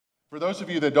For those of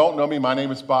you that don't know me, my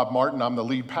name is Bob Martin. I'm the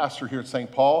lead pastor here at St.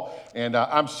 Paul, and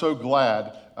I'm so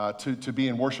glad to be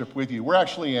in worship with you. We're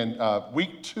actually in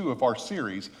week 2 of our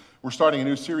series. We're starting a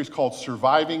new series called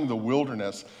Surviving the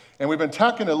Wilderness, and we've been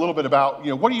talking a little bit about,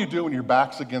 what do you do when your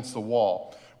back's against the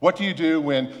wall? What do you do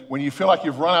when you feel like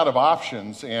you've run out of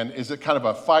options, and is it kind of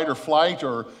a fight or flight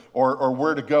or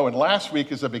where to go? And last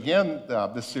week, as I began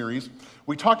this series,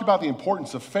 we talked about the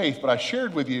importance of faith, but I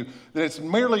shared with you that it's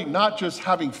merely not just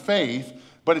having faith,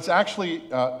 but it's actually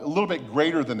a little bit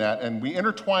greater than that, and we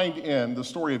intertwined in the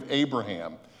story of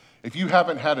Abraham. If you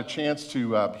haven't had a chance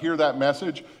to hear that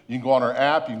message, you can go on our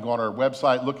app, you can go on our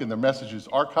website, look in the messages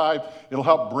archive. It'll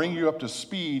help bring you up to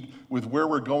speed with where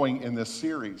we're going in this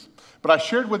series. But I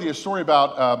shared with you a story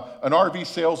about an RV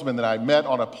salesman that I met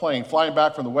on a plane flying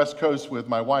back from the West Coast with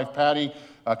my wife, Patty,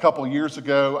 a couple of years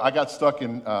ago. I got stuck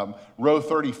in row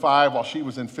 35 while she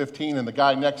was in 15, and the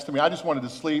guy next to me, I just wanted to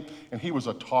sleep, and he was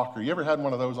a talker. You ever had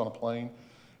one of those on a plane?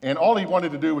 And all he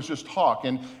wanted to do was just talk.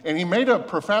 And he made a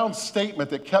profound statement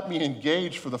that kept me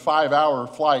engaged for the 5-hour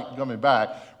flight coming back,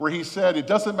 where he said, it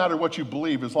doesn't matter what you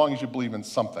believe as long as you believe in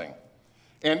something.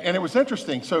 And it was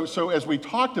interesting. So as we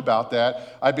talked about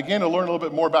that, I began to learn a little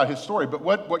bit more about his story. But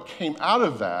what came out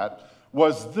of that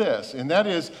was this, and that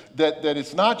is that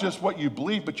it's not just what you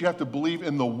believe, but you have to believe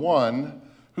in the one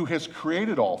who has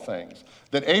created all things.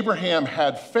 That Abraham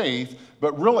had faith,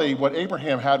 but really what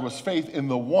Abraham had was faith in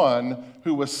the one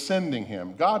who was sending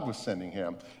him. God was sending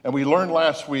him. And we learned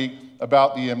last week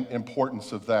about the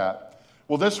importance of that.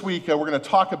 Well, this week we're going to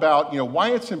talk about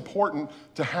why it's important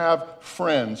to have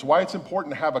friends, why it's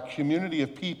important to have a community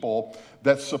of people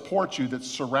that support you, that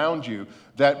surround you,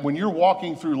 that when you're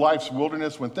walking through life's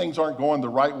wilderness, when things aren't going the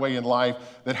right way in life,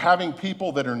 that having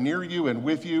people that are near you and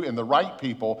with you and the right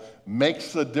people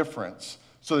makes a difference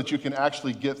so that you can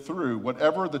actually get through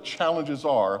whatever the challenges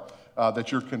are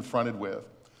that you're confronted with.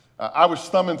 I was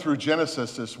thumbing through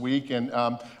Genesis this week, and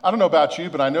I don't know about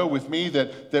you, but I know with me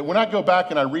that when I go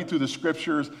back and I read through the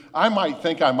scriptures, I might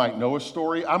think I might know a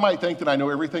story. I might think that I know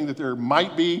everything that there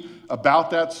might be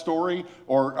about that story.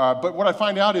 But what I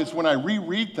find out is when I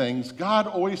reread things, God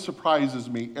always surprises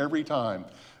me every time.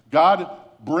 God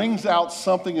brings out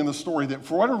something in the story that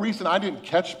for whatever reason I didn't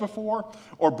catch before,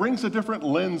 or brings a different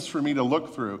lens for me to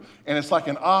look through. And it's like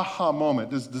an aha moment.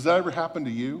 Does that ever happen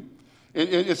to you?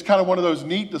 It's kind of one of those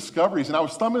neat discoveries. And I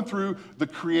was thumbing through the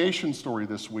creation story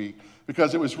this week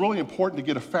because it was really important to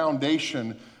get a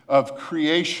foundation of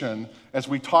creation as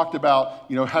we talked about,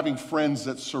 having friends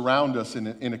that surround us in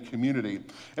a community.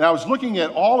 And I was looking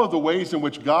at all of the ways in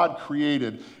which God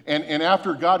created. And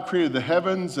after God created the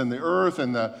heavens and the earth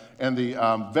and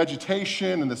the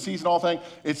vegetation and the seas and all things,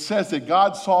 it says that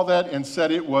God saw that and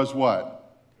said it was what?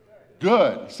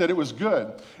 Good. He said it was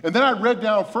good. And then I read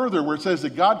down further where it says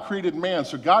that God created man.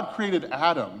 So God created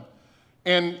Adam.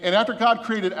 And after God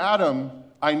created Adam,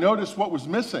 I noticed what was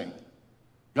missing.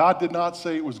 God did not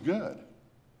say it was good.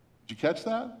 Did you catch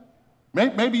that?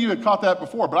 Maybe you had caught that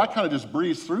before, but I kind of just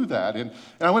breezed through that. And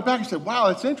I went back and said, wow,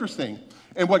 that's interesting.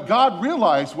 And what God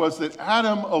realized was that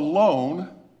Adam alone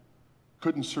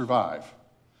couldn't survive.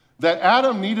 That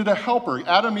Adam needed a helper,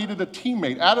 Adam needed a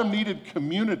teammate, Adam needed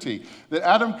community, that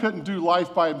Adam couldn't do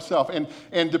life by himself.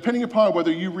 And depending upon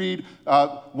whether you read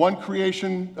one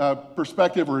creation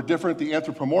perspective or a different, the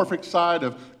anthropomorphic side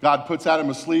of God puts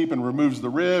Adam asleep and removes the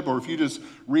rib, or if you just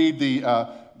read the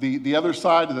other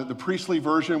side, the priestly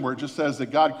version where it just says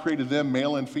that God created them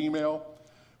male and female.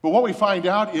 But what we find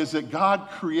out is that God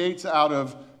creates out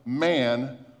of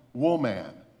man, woman.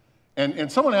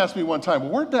 And someone asked me one time,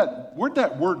 where'd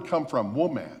that word come from,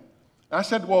 woman? And I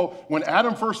said, well, when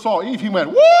Adam first saw Eve, he went,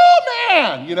 woman,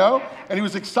 and he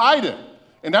was excited.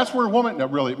 And that's where woman, no,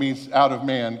 really, it means out of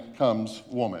man comes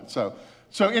woman. So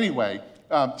anyway,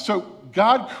 so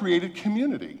God created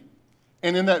community.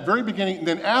 And in that very beginning,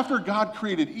 then after God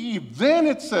created Eve, then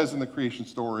it says in the creation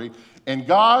story, and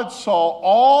God saw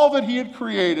all that he had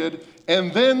created,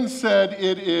 and then said,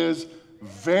 it is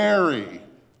very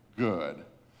good.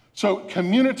 So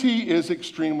community is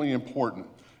extremely important,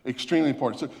 extremely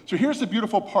important. So here's the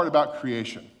beautiful part about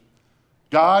creation.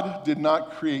 God did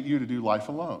not create you to do life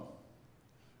alone.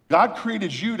 God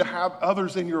created you to have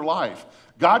others in your life.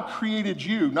 God created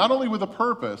you not only with a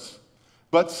purpose,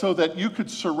 but so that you could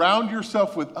surround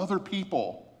yourself with other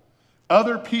people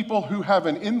who have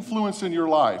an influence in your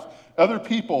life, other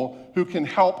people who can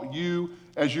help you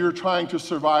as you're trying to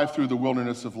survive through the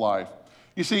wilderness of life.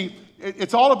 You see,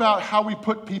 it's all about how we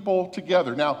put people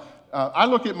together. Now, I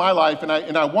look at my life and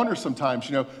I wonder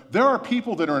sometimes, there are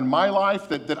people that are in my life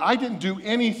that I didn't do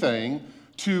anything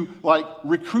to like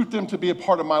recruit them to be a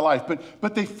part of my life,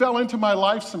 but they fell into my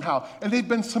life somehow, and they've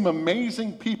been some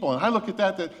amazing people, and I look at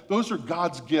that those are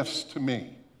God's gifts to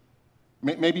me.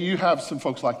 Maybe you have some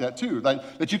folks like that too,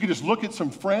 that you can just look at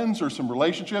some friends or some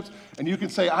relationships and you can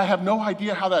say, I have no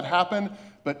idea how that happened,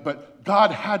 but God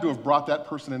had to have brought that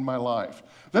person in my life.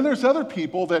 Then there's other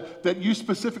people that you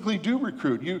specifically do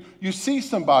recruit. You see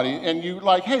somebody and you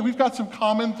like, hey, we've got some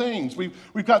common things. We've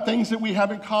got things that we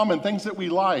have in common, things that we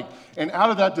like. And out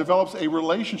of that develops a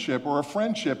relationship or a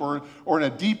friendship or a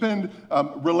deepened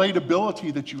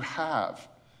relatability that you have.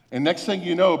 And next thing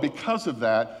you know, because of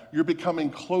that, you're becoming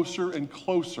closer and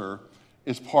closer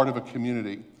as part of a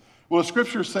community. Well, the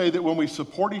scriptures say that when we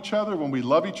support each other, when we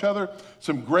love each other,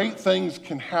 some great things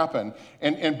can happen.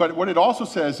 But what it also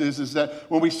says is that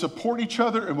when we support each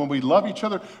other and when we love each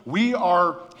other, we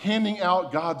are handing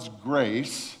out God's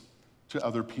grace to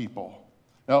other people.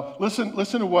 Now, listen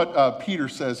to what Peter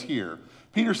says here.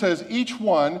 Peter says, each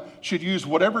one should use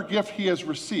whatever gift he has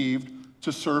received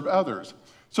to serve others.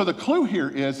 So the clue here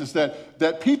is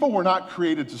that people were not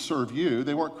created to serve you.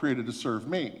 They weren't created to serve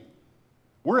me.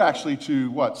 We're actually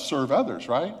to what? Serve others,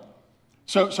 right?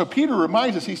 So Peter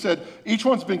reminds us, he said, each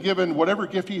one's been given whatever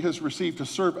gift he has received to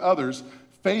serve others,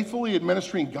 faithfully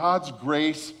administering God's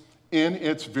grace in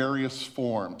its various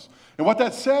forms. And what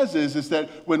that says is that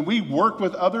when we work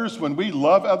with others, when we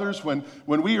love others, when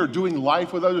we are doing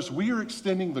life with others, we are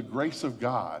extending the grace of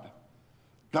God,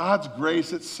 God's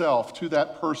grace itself to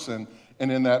that person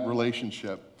and in that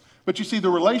relationship. But you see, the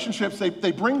relationships,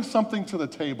 they bring something to the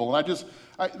table. And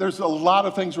there's a lot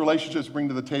of things relationships bring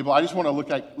to the table. I just want to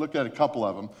look at a couple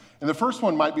of them. And the first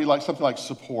one might be like something like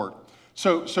support.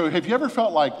 So have you ever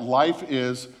felt like life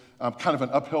is kind of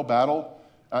an uphill battle?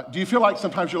 Do you feel like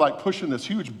sometimes you're like pushing this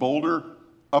huge boulder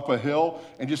up a hill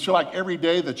and just feel like every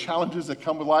day the challenges that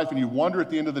come with life, and you wonder at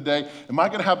the end of the day, am I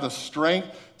going to have the strength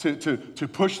to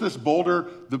push this boulder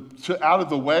out of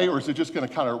the way, or is it just going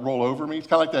to kind of roll over me? It's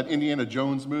kind of like that Indiana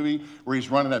Jones movie where he's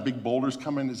running, that big boulder's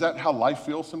coming. Is that how life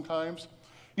feels sometimes?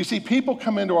 You see, people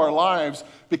come into our lives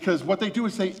because what they do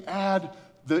is they add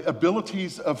the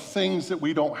abilities of things that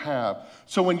we don't have.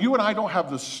 So when you and I don't have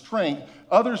the strength,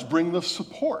 others bring the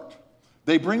support.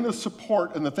 They bring the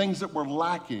support and the things that we're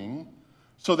lacking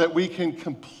so that we can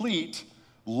complete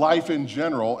life in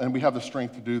general, and we have the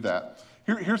strength to do that.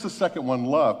 Here's the second one,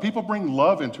 love. People bring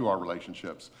love into our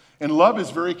relationships. And love is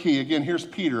very key. Again, here's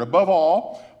Peter. Above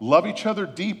all, love each other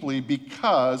deeply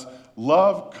because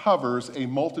love covers a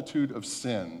multitude of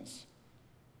sins.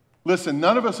 Listen,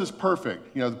 none of us is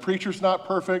perfect. The preacher's not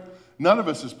perfect. None of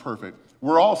us is perfect.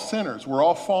 We're all sinners. We're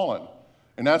all fallen.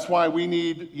 And that's why we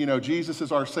need, Jesus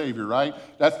as our Savior, right?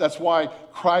 That's why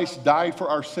Christ died for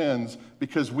our sins,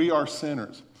 because we are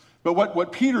sinners. But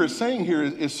what Peter is saying here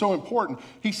is so important.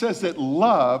 He says that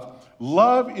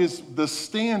love is the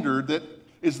standard that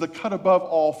is the cut above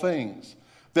all things.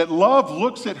 That love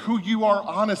looks at who you are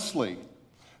honestly.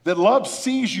 That love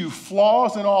sees you,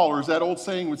 flaws and all, or as that old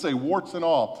saying would say, warts and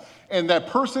all. And that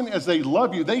person, as they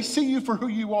love you, they see you for who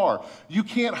you are. You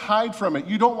can't hide from it.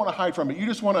 You don't want to hide from it. You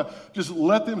just want to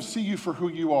let them see you for who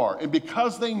you are. And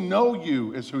because they know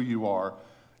you as who you are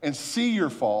and see your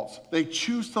faults, they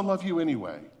choose to love you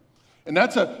anyway. And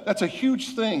that's a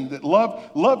huge thing, that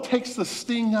love takes the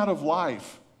sting out of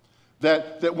life.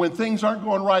 That when things aren't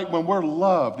going right, when we're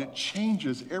loved, it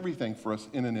changes everything for us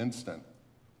in an instant.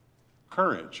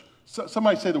 Courage.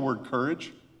 Somebody say the word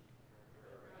courage.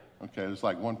 Okay, there's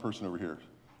like one person over here.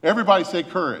 Everybody say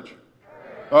courage.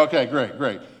 Okay,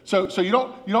 great. So you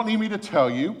don't need me to tell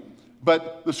you,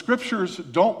 but the scriptures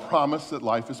don't promise that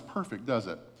life is perfect, does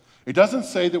it? It doesn't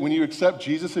say that when you accept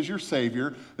Jesus as your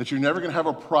Savior, that you're never going to have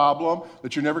a problem,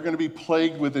 that you're never going to be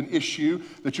plagued with an issue,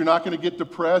 that you're not going to get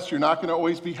depressed, you're not going to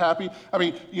always be happy. I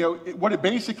mean, what it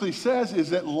basically says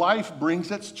is that life brings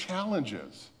its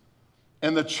challenges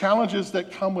and the challenges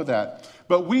that come with that.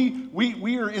 But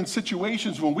we are in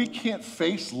situations when we can't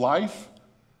face life.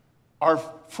 Our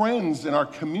friends in our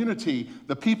community,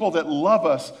 the people that love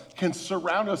us, can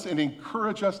surround us and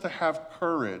encourage us to have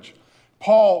courage.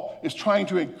 Paul is trying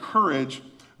to encourage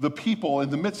the people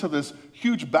in the midst of this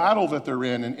huge battle that they're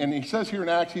in. And he says here in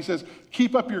Acts, he says,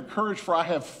 keep up your courage, for I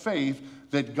have faith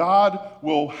that God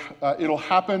will, it'll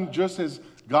happen just as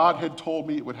God had told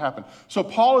me it would happen. So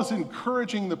Paul is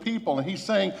encouraging the people, and he's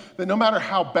saying that no matter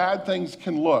how bad things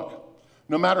can look,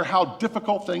 no matter how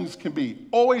difficult things can be,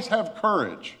 always have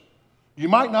courage. You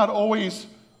might not always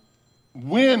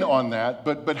win on that,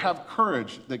 but have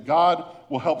courage that God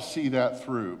will help see that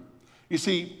through. You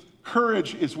see,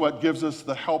 courage is what gives us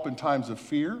the help in times of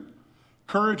fear.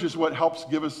 Courage is what helps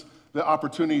give us the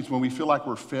opportunities when we feel like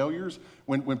we're failures,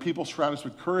 when people surround us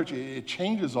with courage, it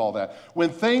changes all that. When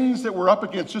things that we're up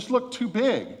against just look too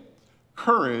big,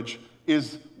 courage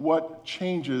is what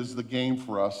changes the game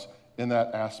for us in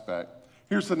that aspect.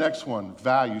 Here's the next one,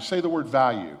 value. Say the word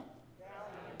value.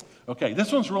 Okay,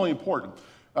 this one's really important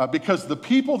because the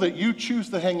people that you choose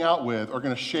to hang out with are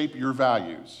going to shape your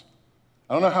values.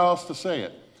 I don't know how else to say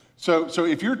it. So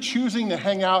if you're choosing to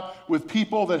hang out with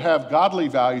people that have godly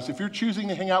values, if you're choosing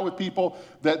to hang out with people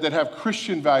that have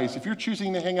Christian values, if you're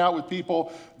choosing to hang out with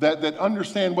people that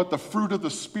understand what the fruit of the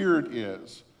Spirit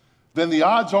is, then the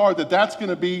odds are that that's going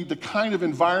to be the kind of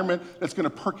environment that's going to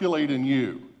percolate in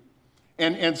you.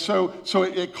 And so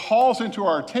it calls into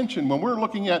our attention when we're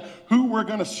looking at who we're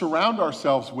going to surround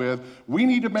ourselves with. We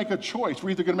need to make a choice.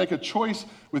 We're either going to make a choice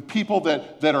with people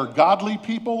that are godly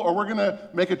people, or we're going to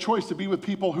make a choice to be with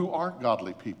people who aren't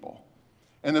godly people.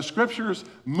 And the scriptures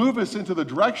move us into the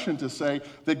direction to say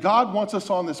that God wants us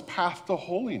on this path to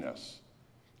holiness.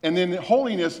 And then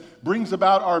holiness brings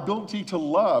about our ability to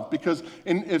love, because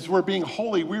as we're being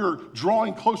holy, we are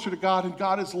drawing closer to God, and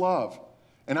God is love.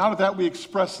 And out of that, we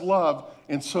express love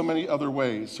in so many other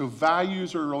ways. So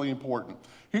values are really important.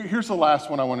 Here's the last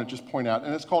one I want to just point out,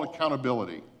 and it's called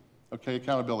accountability. Okay,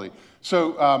 accountability.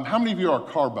 So how many of you are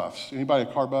car buffs? Anybody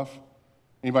a car buff?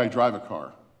 Anybody drive a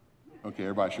car? Okay,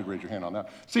 everybody should raise your hand on that.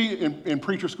 See, in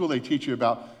preacher school, they teach you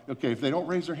about, okay, if they don't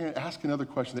raise their hand, ask another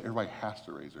question that everybody has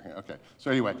to raise their hand. Okay, so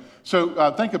anyway,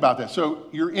 so think about that. So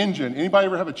your engine, anybody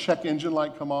ever have a check engine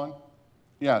light come on?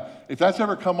 Yeah, if that's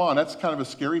ever come on, that's kind of a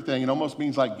scary thing. It almost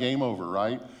means like game over,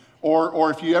 right? Or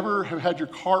if you ever have had your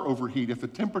car overheat, if the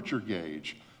temperature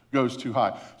gauge goes too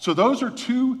high. So those are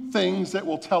two things that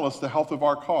will tell us the health of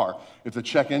our car. If the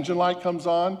check engine light comes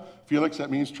on, Felix, that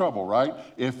means trouble, right?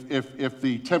 If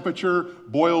the temperature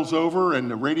boils over and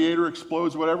the radiator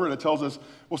explodes, whatever, that tells us,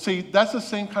 well, see, that's the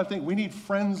same kind of thing. We need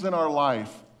friends in our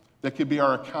life that could be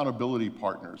our accountability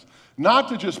partners. Not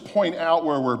to just point out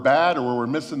where we're bad or where we're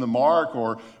missing the mark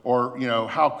or you know,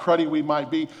 how cruddy we might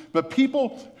be, but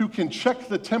people who can check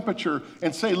the temperature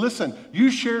and say, listen, you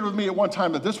shared with me at one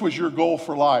time that this was your goal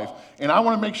for life, and I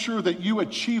want to make sure that you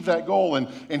achieve that goal, and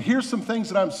here's some things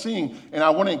that I'm seeing, and I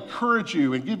want to encourage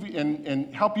you and give you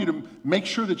and help you to make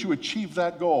sure that you achieve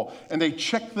that goal. And they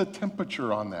check the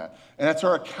temperature on that. And that's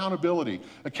our accountability.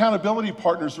 Accountability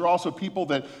partners are also people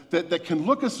that can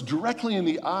look us directly in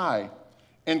the eye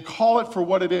and call it for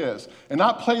what it is, and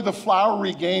not play the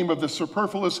flowery game of the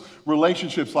superfluous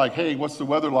relationships like, hey, what's the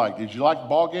weather like? Did you like the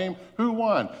ball game? Who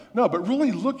won? No, but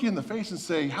really look you in the face and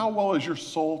say, how well is your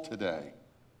soul today?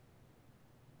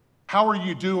 How are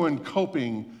you doing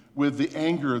coping with the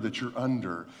anger that you're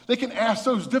under? They can ask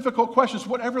those difficult questions,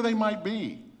 whatever they might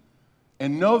be,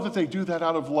 and know that they do that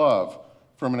out of love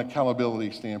from an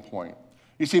accountability standpoint.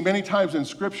 You see, many times in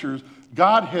scriptures,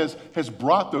 God has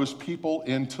brought those people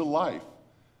into life.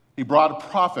 He brought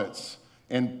prophets,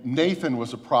 and Nathan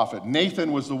was a prophet.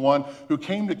 Nathan was the one who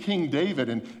came to King David,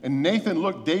 and Nathan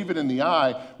looked David in the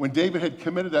eye when David had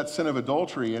committed that sin of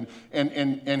adultery,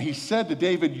 and he said to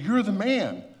David, you're the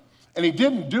man. And he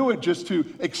didn't do it just to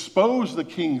expose the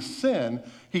king's sin.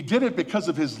 He did it because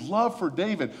of his love for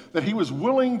David, that he was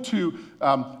willing to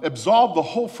absolve the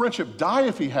whole friendship, die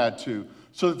if he had to,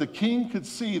 so that the king could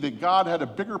see that God had a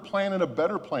bigger plan and a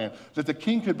better plan, that the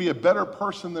king could be a better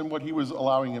person than what he was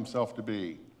allowing himself to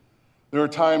be. There are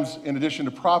times, in addition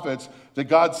to prophets, that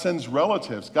God sends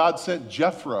relatives. God sent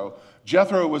Jethro.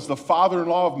 Jethro was the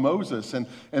father-in-law of Moses, and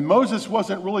Moses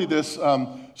wasn't really this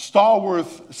stalwart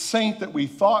saint that we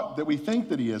think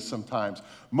that he is sometimes.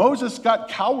 Moses got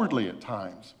cowardly at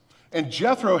times. And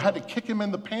Jethro had to kick him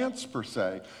in the pants, per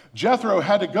se. Jethro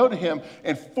had to go to him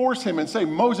and force him and say,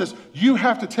 Moses, you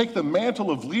have to take the mantle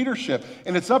of leadership,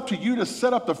 and it's up to you to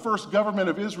set up the first government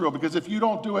of Israel, because if you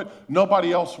don't do it,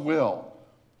 nobody else will.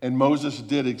 And Moses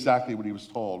did exactly what he was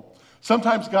told.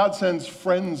 Sometimes God sends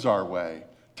friends our way.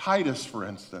 Titus, for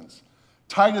instance.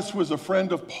 Titus was a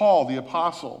friend of Paul, the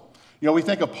apostle. You know, we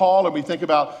think of Paul and we think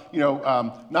about,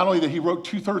 not only that he wrote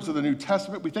 2/3 of the New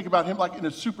Testament, we think about him like in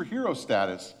a superhero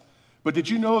status. But did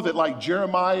you know that like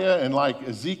Jeremiah and like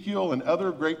Ezekiel and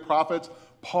other great prophets,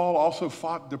 Paul also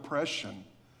fought depression?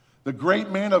 The great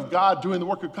man of God doing the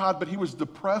work of God, but he was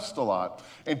depressed a lot.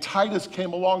 And Titus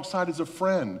came alongside as a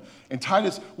friend. And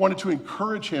Titus wanted to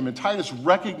encourage him. And Titus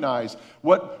recognized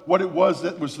what it was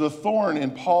that was the thorn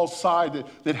in Paul's side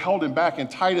that held him back.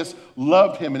 And Titus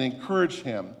loved him and encouraged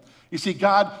him. You see,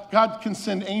 God can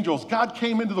send angels. God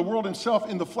came into the world himself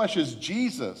in the flesh as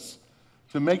Jesus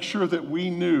to make sure that we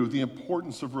knew the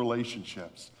importance of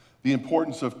relationships, the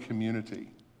importance of community.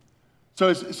 So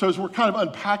as we're kind of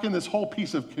unpacking this whole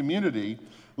piece of community,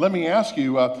 let me ask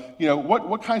you,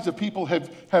 what kinds of people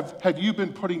have you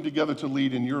been putting together to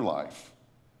lead in your life?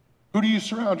 Who do you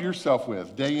surround yourself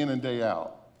with day in and day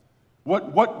out?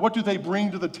 What do they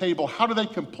bring to the table? How do they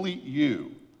complete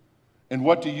you? And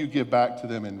what do you give back to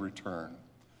them in return?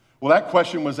 Well, that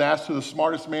question was asked to the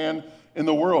smartest man in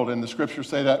the world, and the scriptures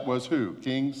say that was who?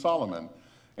 King Solomon.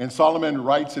 And Solomon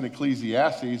writes in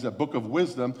Ecclesiastes, a book of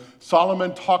wisdom,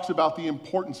 Solomon talks about the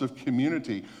importance of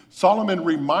community. Solomon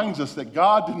reminds us that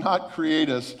God did not create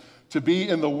us to be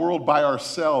in the world by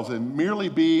ourselves and merely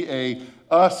be a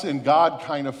us and God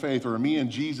kind of faith or a me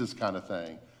and Jesus kind of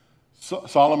thing.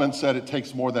 Solomon said it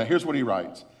takes more than that. Here's what he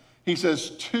writes. He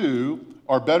says, 2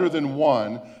 are better than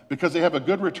 1 because they have a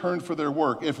good return for their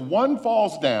work. If one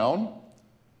falls down,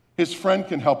 his friend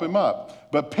can help him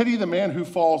up. But pity the man who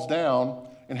falls down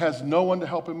and has no one to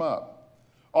help him up.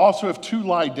 Also, if 2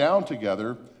 lie down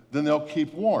together, then they'll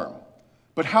keep warm.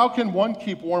 But how can one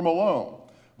keep warm alone?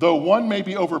 Though one may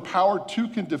be overpowered, 2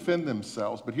 can defend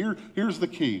themselves. But here's the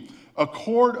key. A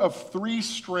cord of 3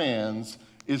 strands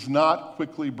is not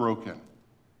quickly broken.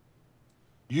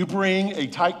 You bring a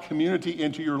tight community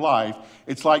into your life,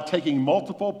 it's like taking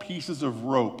multiple pieces of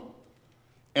rope,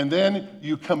 and then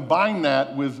you combine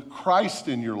that with Christ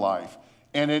in your life,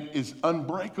 and it is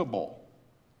unbreakable.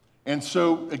 And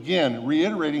so, again,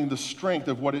 reiterating the strength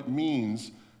of what it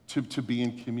means to be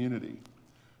in community.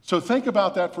 So think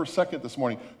about that for a second this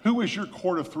morning. Who is your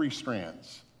cord of 3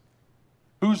 strands?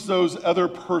 Who's those other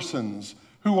persons?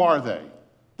 Who are they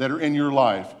that are in your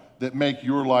life that make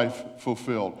your life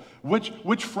fulfilled?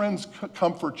 Which friends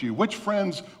comfort you? Which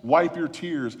friends wipe your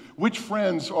tears? Which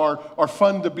friends are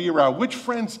fun to be around? Which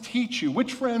friends teach you?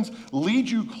 Which friends lead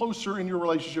you closer in your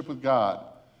relationship with God?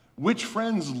 Which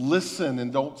friends listen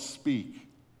and don't speak?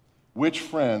 Which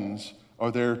friends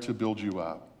are there to build you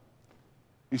up?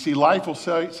 You see, life will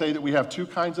say that we have 2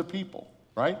 kinds of people,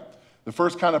 right? The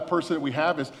first kind of person that we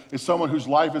have is someone whose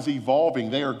life is evolving.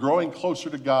 They are growing closer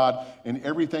to God in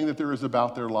everything that there is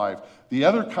about their life. The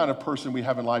other kind of person we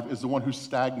have in life is the one who's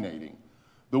stagnating,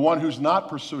 the one who's not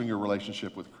pursuing a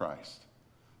relationship with Christ,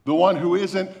 the one who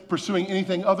isn't pursuing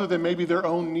anything other than maybe their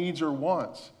own needs or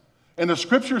wants. And the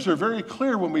scriptures are very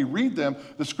clear when we read them.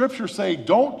 The scriptures say,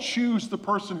 don't choose the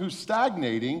person who's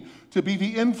stagnating to be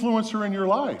the influencer in your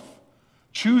life.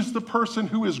 Choose the person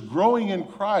who is growing in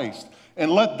Christ and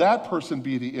let that person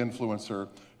be the influencer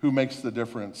who makes the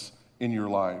difference in your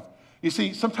life. You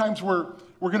see, sometimes we're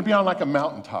going to be on like a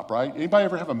mountaintop, right? Anybody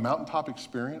ever have a mountaintop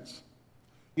experience?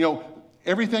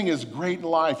 Everything is great in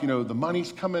life. The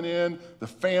money's coming in, the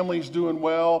family's doing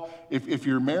well. If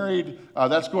you're married,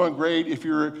 that's going great. If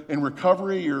you're in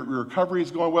recovery, your recovery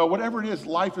is going well. Whatever it is,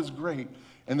 life is great.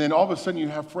 And then all of a sudden you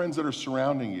have friends that are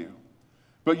surrounding you.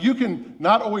 But you can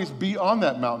not always be on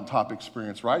that mountaintop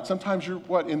experience, right? Sometimes you're,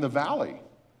 in the valley.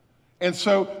 And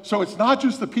so it's not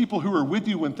just the people who are with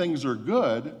you when things are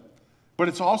good, but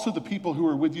it's also the people who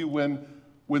are with you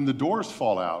when the doors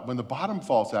fall out, when the bottom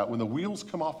falls out, when the wheels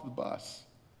come off the bus.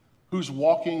 Who's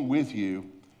walking with you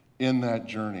in that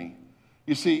journey?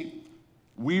 You see,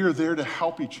 we are there to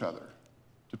help each other,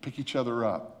 to pick each other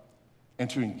up, and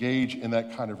to engage in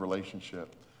that kind of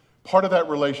relationship. Part of that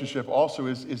relationship also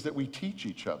is that we teach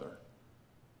each other.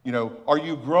 Are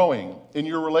you growing in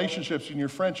your relationships, in your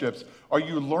friendships? Are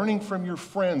you learning from your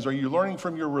friends? Are you learning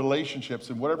from your relationships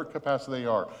in whatever capacity they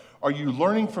are? Are you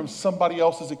learning from somebody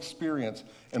else's experience?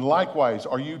 And likewise,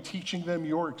 are you teaching them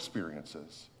your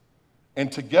experiences?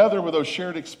 And together with those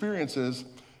shared experiences,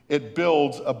 it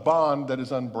builds a bond that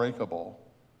is unbreakable.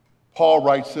 Paul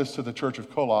writes this to the church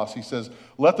of Colossae. He says,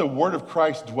 let the word of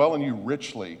Christ dwell in you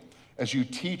richly, as you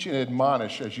teach and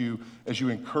admonish, as you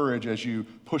encourage, as you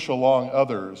push along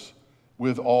others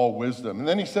with all wisdom. And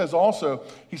then he says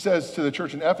to the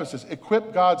church in Ephesus,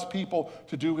 equip God's people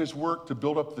to do his work to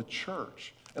build up the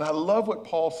church. And I love what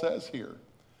Paul says here.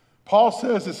 Paul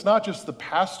says it's not just the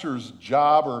pastor's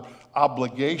job or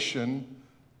obligation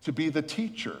to be the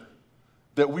teacher,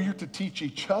 that we are to teach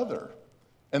each other,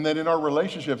 and that in our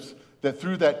relationships, that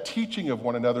through that teaching of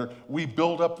one another, we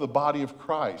build up the body of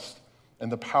Christ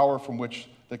and the power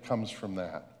that comes from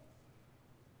that.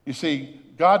 You see,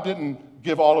 God didn't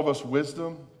give all of us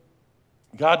wisdom.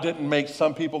 God didn't make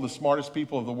some people the smartest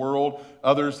people of the world,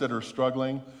 others that are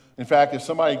struggling. In fact, if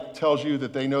somebody tells you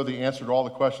that they know the answer to all the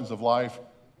questions of life,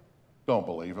 don't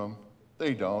believe them.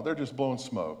 They don't. They're just blowing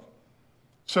smoke.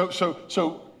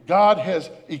 So God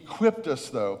has equipped us,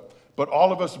 though, but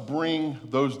all of us bring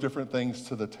those different things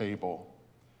to the table.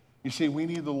 You see, we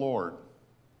need the Lord.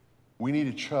 We need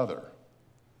each other.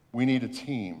 We need a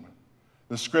team.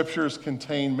 The scriptures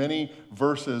contain many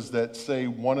verses that say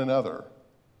one another.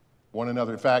 One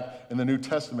another. In fact, in the New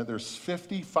Testament, there's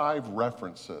 55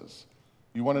 references.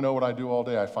 You want to know what I do all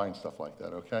day? I find stuff like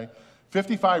that, okay?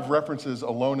 55 references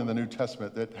alone in the New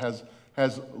Testament that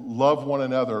has love one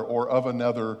another or of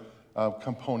another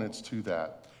components to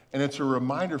that. And it's a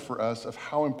reminder for us of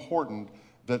how important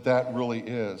that really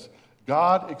is.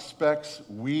 God expects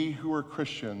we who are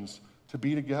Christians to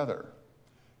be together.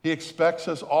 He expects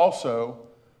us also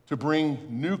to bring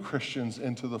new Christians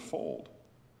into the fold.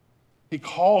 He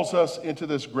calls us into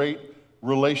this great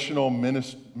relational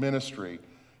ministry.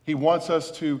 He wants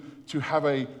us to have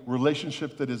a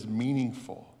relationship that is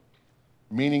meaningful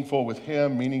with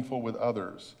Him, meaningful with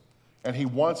others. And He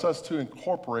wants us to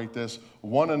incorporate this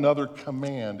one another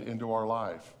command into our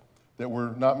life, that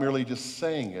we're not merely just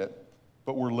saying it,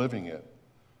 but we're living it.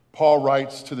 Paul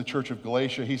writes to the church of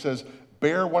Galatia, he says,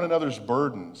 bear one another's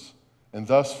burdens and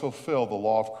thus fulfill the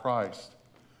law of Christ.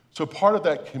 So part of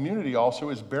that community also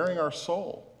is bearing our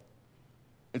soul.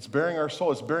 It's bearing our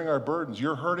soul. It's bearing our burdens.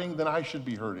 You're hurting, then I should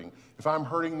be hurting. If I'm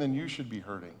hurting, then you should be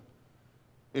hurting.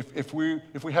 If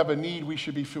we have a need, we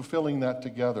should be fulfilling that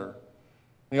together.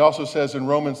 And he also says in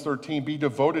Romans 13, be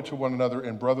devoted to one another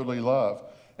in brotherly love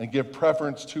and give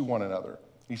preference to one another.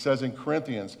 He says in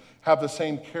Corinthians, have the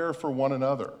same care for one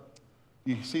another.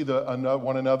 You see the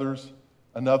one another's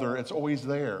another, it's always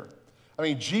there. I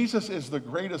mean, Jesus is the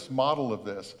greatest model of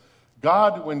this.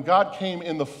 When God came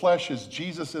in the flesh as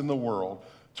Jesus in the world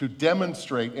to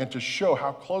demonstrate and to show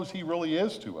how close He really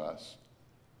is to us,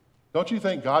 don't you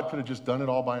think God could have just done it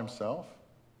all by Himself?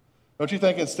 Don't you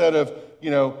think instead of,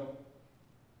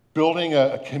 building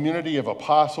a community of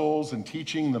apostles and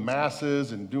teaching the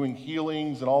masses and doing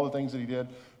healings and all the things that He did,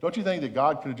 don't you think that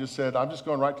God could have just said, I'm just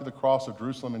going right to the cross of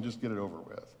Jerusalem and just get it over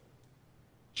with?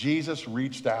 Jesus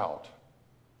reached out.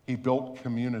 He built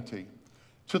community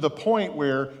to the point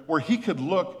where He could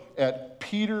look at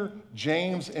Peter,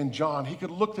 James, and John. He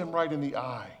could look them right in the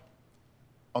eye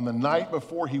on the night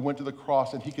before He went to the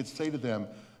cross, and He could say to them,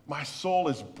 my soul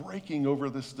is breaking over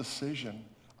this decision.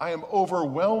 I am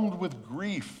overwhelmed with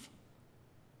grief.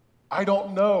 I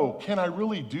don't know. Can I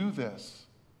really do this?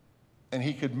 And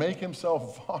He could make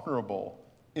Himself vulnerable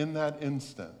in that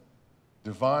instant,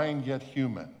 divine yet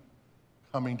human,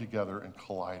 coming together and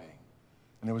colliding.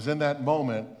 And it was in that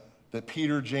moment that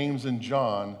Peter, James, and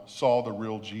John saw the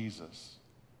real Jesus.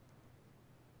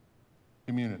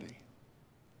 Community.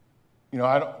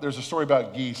 There's a story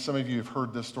about geese. Some of you have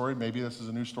heard this story. Maybe this is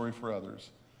a new story for others.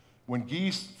 When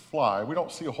geese fly, we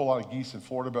don't see a whole lot of geese in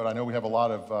Florida, but I know we have a lot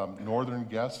of northern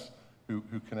guests who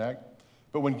connect.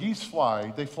 But when geese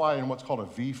fly, they fly in what's called a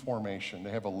V formation.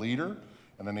 They have a leader,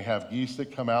 and then they have geese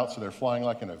that come out, so they're flying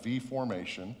like in a V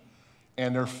formation,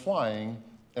 and they're flying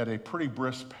at a pretty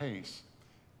brisk pace.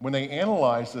 When they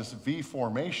analyze this V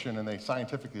formation and they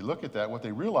scientifically look at that, what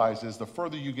they realize is the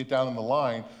further you get down in the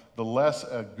line, the less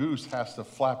a goose has to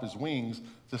flap his wings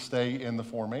to stay in the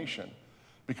formation.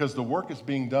 Because the work is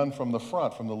being done from the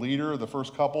front, from the leader, the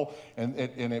first couple, and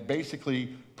it basically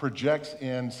projects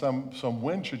in some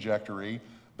wind trajectory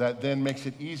that then makes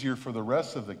it easier for the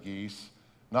rest of the geese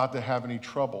not to have any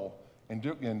trouble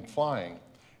in flying.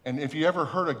 And if you ever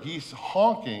heard a geese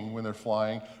honking when they're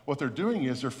flying, what they're doing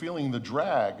is they're feeling the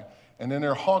drag, and then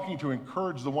they're honking to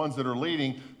encourage the ones that are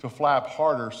leading to flap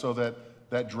harder so that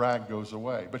that drag goes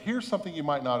away. But here's something you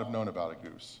might not have known about a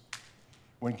goose.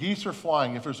 When geese are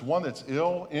flying, if there's one that's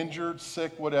ill, injured,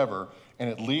 sick, whatever, and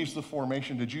it leaves the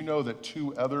formation, did you know that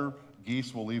 2 other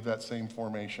geese will leave that same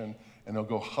formation and they'll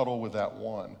go huddle with that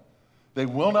one? They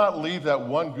will not leave that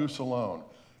one goose alone.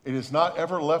 It is not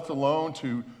ever left alone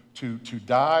to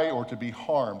die or to be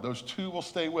harmed. Those 2 will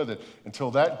stay with it until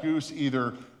that goose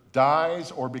either dies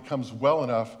or becomes well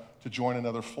enough to join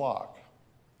another flock.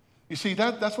 You see,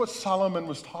 that's what Solomon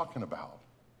was talking about.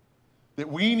 That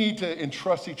we need to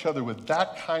entrust each other with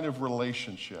that kind of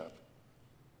relationship.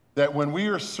 That when we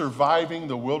are surviving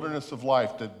the wilderness of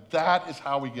life, that is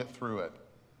how we get through it.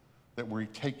 That we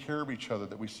take care of each other,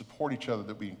 that we support each other,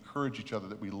 that we encourage each other,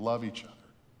 that we love each other.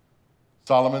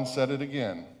 Solomon said it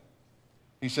again.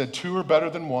 He said, 2 are better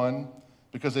than 1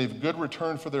 because they have good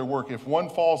return for their work. If one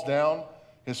falls down,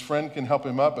 his friend can help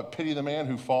him up, but pity the man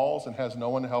who falls and has no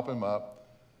one to help him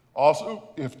up. Also,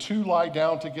 if 2 lie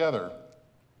down together,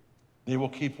 they will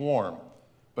keep warm.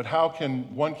 But how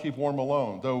can one keep warm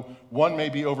alone? Though one may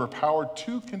be overpowered,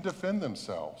 2 can defend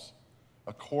themselves.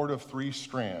 A cord of 3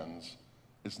 strands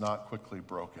is not quickly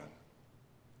broken.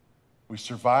 We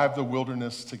survive the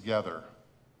wilderness together.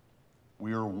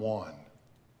 We are one.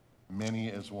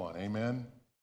 Many as one. Amen?